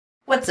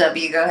What's up,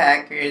 ego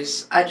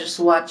hackers? I just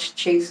watched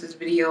Chase's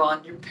video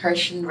on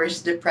depression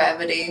versus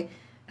depravity,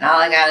 and all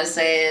I gotta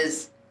say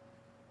is,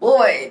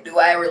 boy, do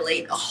I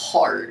relate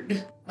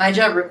hard. My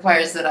job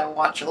requires that I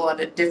watch a lot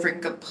of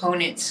different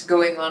components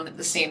going on at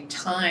the same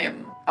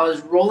time. I was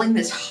rolling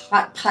this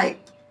hot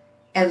pipe,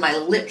 and my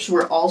lips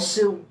were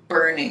also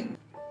burning.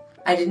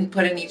 I didn't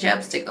put any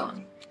chapstick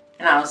on,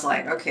 and I was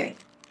like, okay,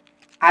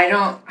 I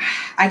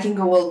can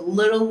go a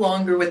little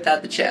longer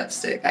without the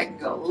chapstick. I can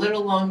go a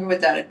little longer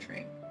without a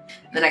drink.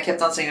 And then I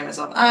kept on saying to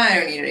myself, I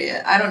don't need it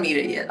yet. I don't need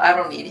it yet. I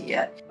don't need it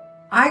yet.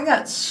 I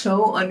got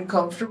so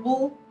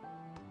uncomfortable.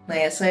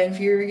 My SI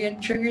inferior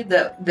getting triggered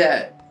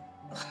that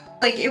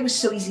like it was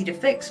so easy to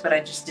fix, but I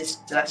just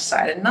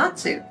decided not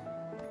to.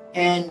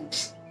 And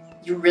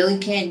you really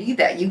can't do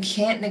that. You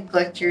can't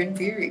neglect your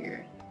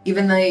inferior.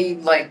 Even though you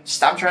like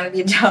stop trying to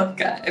be a tough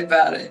guy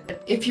about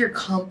it. If you're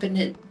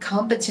competent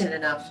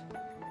enough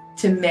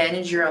to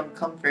manage your own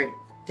comfort,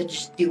 then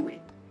just do it.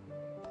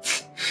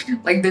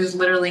 Like, there's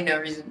literally no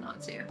reason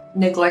not to.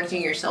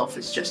 Neglecting yourself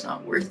is just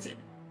not worth it.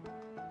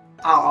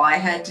 All I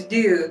had to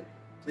do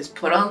was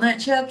put on that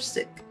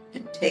chapstick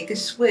and take a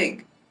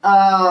swig.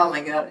 Oh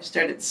my god, I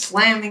started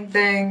slamming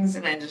things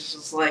and I just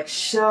was like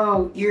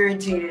so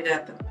irritated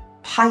at the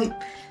pipe,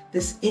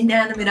 this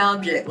inanimate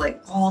object,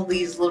 like all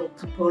these little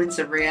components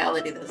of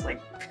reality that's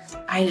like,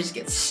 I just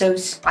get so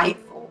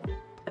spiteful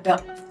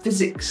about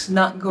physics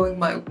not going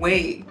my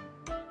way.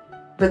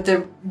 But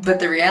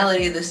the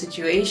reality of the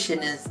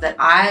situation is that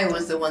I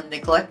was the one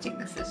neglecting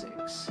the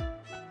physics.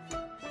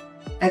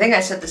 I think I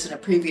said this in a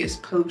previous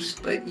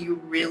post, but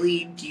you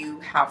really do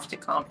have to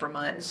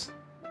compromise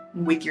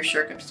with your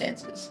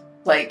circumstances.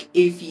 Like,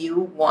 if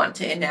you want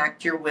to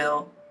enact your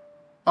will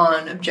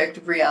on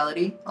objective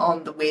reality,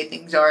 on the way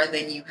things are,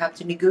 then you have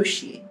to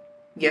negotiate.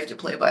 You have to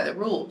play by the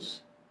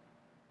rules.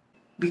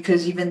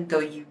 Because even though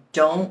you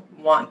don't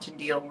want to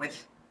deal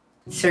with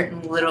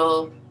certain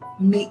little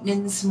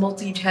maintenance,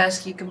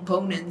 multitasking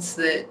components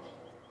that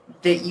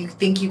you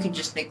think you can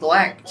just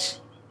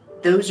neglect,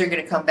 those are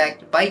going to come back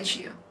to bite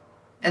you.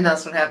 And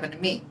that's what happened to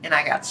me. And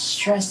I got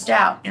stressed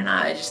out, and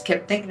I just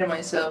kept thinking to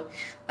myself,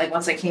 like,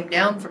 once I came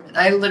down from it,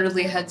 I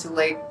literally had to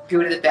like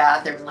go to the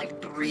bathroom and like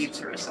breathe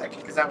for a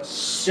second because I was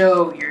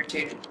so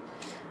irritated.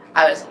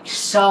 I was like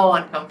so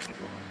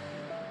uncomfortable.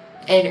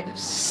 And it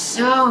was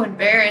so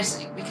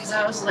embarrassing because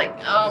I was like,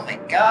 oh my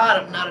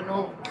god, I'm not a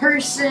normal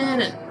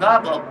person, and blah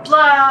blah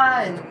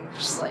blah, and I'm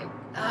just like,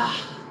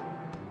 ah.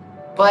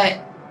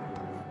 But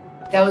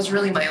that was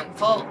really my own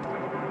fault.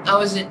 I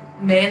wasn't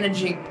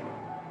managing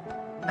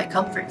my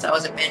comforts. I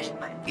wasn't managing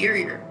my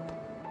inferior.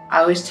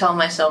 I always tell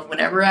myself,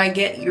 whenever I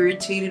get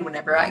irritated,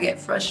 whenever I get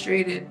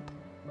frustrated,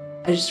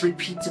 I just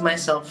repeat to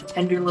myself,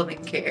 tender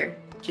loving care.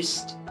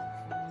 Just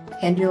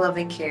tender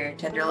loving care,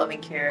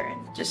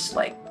 and just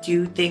like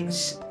do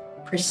things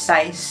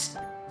precise,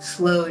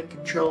 slow, and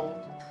controlled.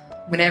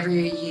 Whenever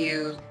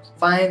you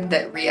find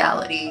that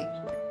reality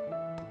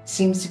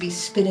seems to be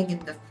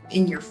spitting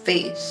in your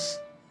face,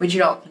 which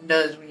it often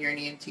does when you're an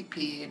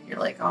ENTP and you're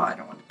like, oh, I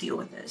don't want to deal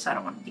with this, I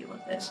don't want to deal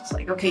with this. It's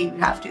like, okay, you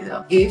have to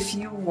though. If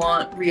you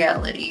want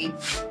reality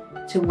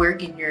to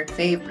work in your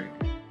favor,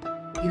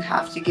 you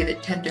have to give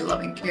it tender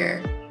loving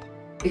care.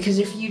 Because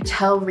if you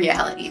tell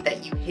reality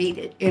that you hate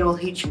it, it will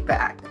hate you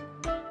back.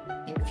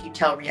 And if you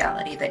tell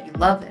reality that you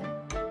love it,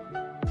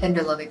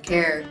 tender loving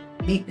care,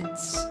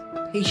 maintenance,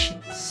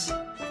 patience,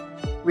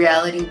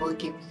 reality will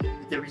give you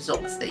the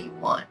results that you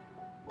want.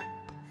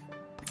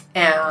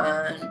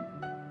 And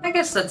I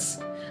guess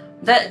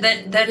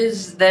that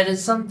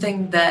is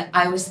something that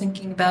I was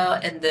thinking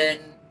about, and then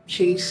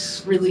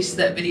Chase released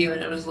that video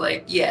and it was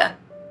like, yeah,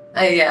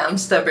 I'm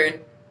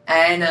stubborn.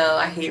 I know,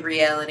 I hate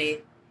reality.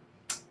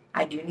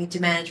 I do need to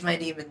manage my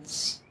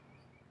demons.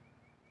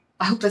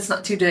 I hope that's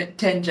not too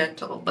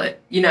tangential,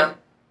 but you know,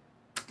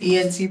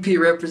 ENTP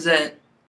represent.